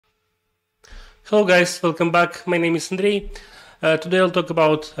Hello guys, welcome back. My name is Andrei. Today I'll talk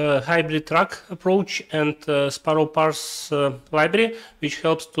about hybrid track approach and Sparrow Parse library, which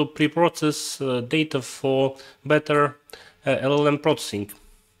helps to pre-process data for better LLM processing.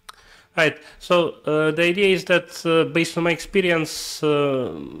 Right, so the idea is that based on my experience,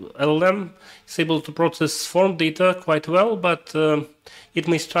 LLM is able to process form data quite well, but it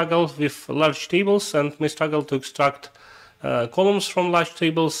may struggle with large tables and may struggle to extract columns from large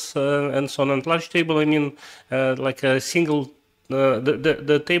tables and so on. And large table, I mean like a single,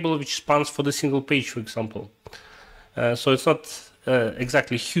 the table which spans for the single page, for example. So it's not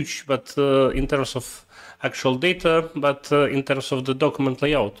exactly huge, but in terms of actual data, but in terms of the document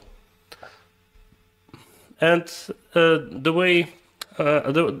layout. And the way,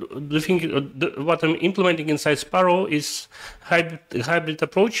 what I'm implementing inside Sparrow is hybrid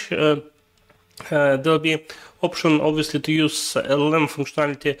approach. There'll be option obviously to use LLM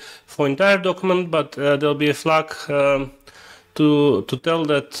functionality for entire document, but there'll be a flag to tell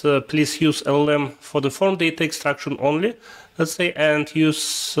that please use LLM for the form data extraction only, let's say, and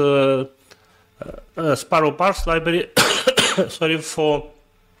use Sparrow Parse library sorry, for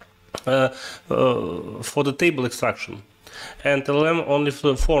the table extraction, and LLM only for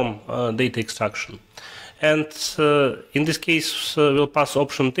the form data extraction. And in this case, we'll pass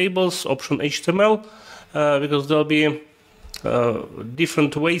option tables, option HTML, because there'll be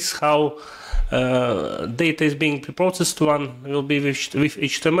different ways how data is being preprocessed. One will be with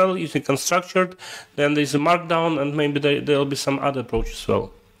HTML using unstructured, then there's a Markdown, and maybe there'll be some other approach as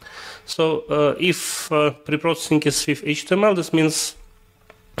well. So if preprocessing is with HTML, this means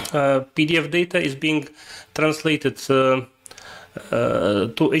PDF data is being translated to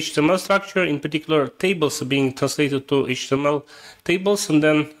HTML structure. In particular, tables are being translated to HTML tables, and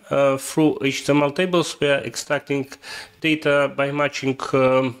then through HTML tables we are extracting data by matching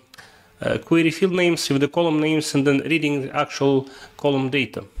query field names with the column names and then reading the actual column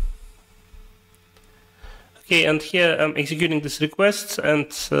data. Okay, and here I'm executing this request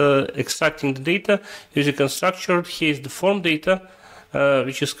and extracting the data using unstructured. Here is the form data,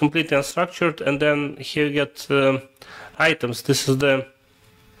 which is completely unstructured, and then here you get items. This is the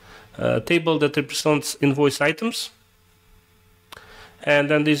table that represents invoice items, and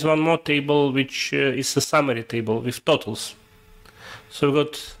then there's one more table which is a summary table with totals. So we've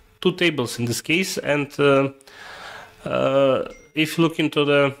got two tables in this case, and if you look into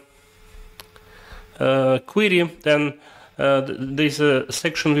the query, then there's a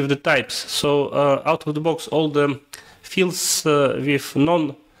section with the types. So out of the box, all the fields with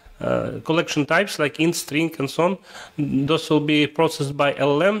non-collection types like int, string, and so on, those will be processed by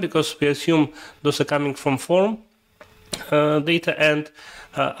LLM because we assume those are coming from form data, and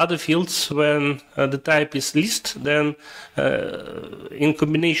other fields when the type is list, then in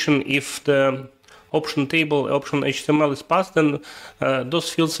combination if the option table, option HTML is passed, then those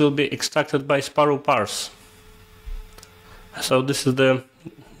fields will be extracted by Sparrow Parse. So this is the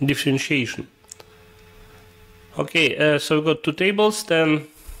differentiation. Okay, so we've got two tables, then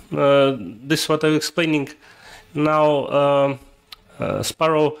this is what I'm explaining now.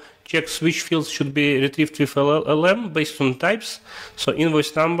 Sparrow checks which fields should be retrieved with LLM based on types. So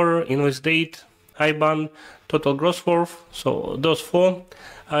invoice number, invoice date, IBAN, total gross worth. So those four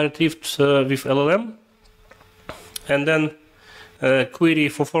are retrieved with LLM. And then query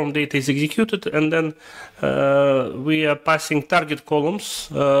for form data is executed, and then we are passing target columns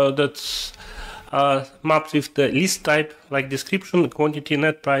that are mapped with the list type, like description, quantity,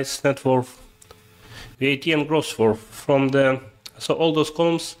 net price, net worth, VAT, and gross worth. From the, so all those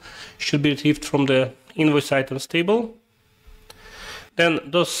columns should be retrieved from the invoice items table. Then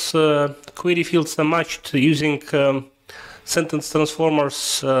those query fields are matched using sentence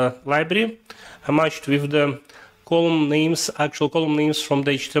transformers library, are matched with the column names, actual column names from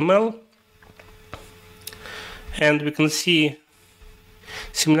the HTML, and we can see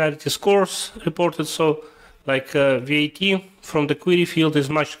similarity scores reported. So like VAT from the query field is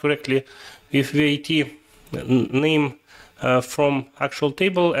matched correctly with VAT name from actual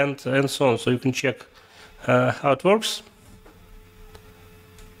table, and so on. So you can check how it works.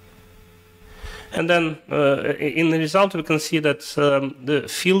 And then in the result we can see that the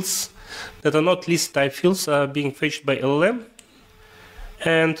fields that are not list type fields are being fetched by LLM,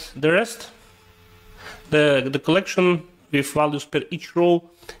 and the rest, the collection with values per each row,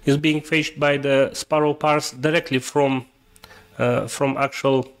 is being fetched by the Sparrow Parse directly from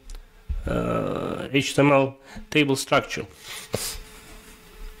actual HTML table structure.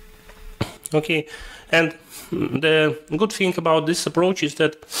 Okay, and the good thing about this approach is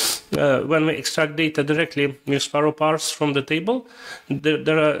that when we extract data directly with Sparrow Parse from the table,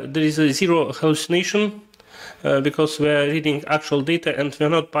 there is a zero hallucination because we are reading actual data and we are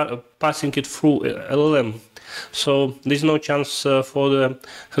not passing it through LLM. So there's no chance for the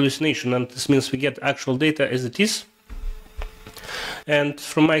hallucination, and this means we get actual data as it is. And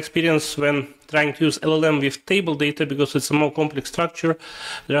from my experience, when trying to use LLM with table data, because it's a more complex structure,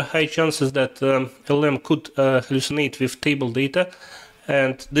 there are high chances that LLM could hallucinate with table data.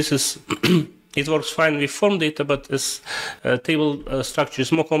 And this is, it works fine with form data, but as table structure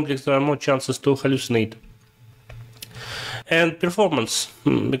is more complex, there are more chances to hallucinate. And performance,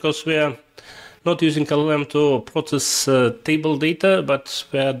 because we are not using LLM to process table data, but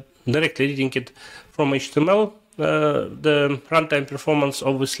we are directly reading it from HTML, the runtime performance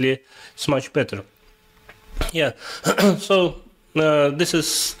obviously is much better. Yeah, so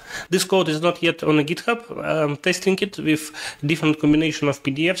this code is not yet on GitHub. I'm testing it with different combination of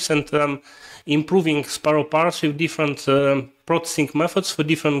PDFs and improving Sparrow Parse with different processing methods for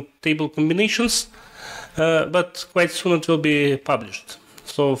different table combinations. But quite soon it will be published.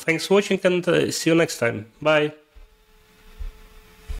 So thanks for watching and see you next time. Bye.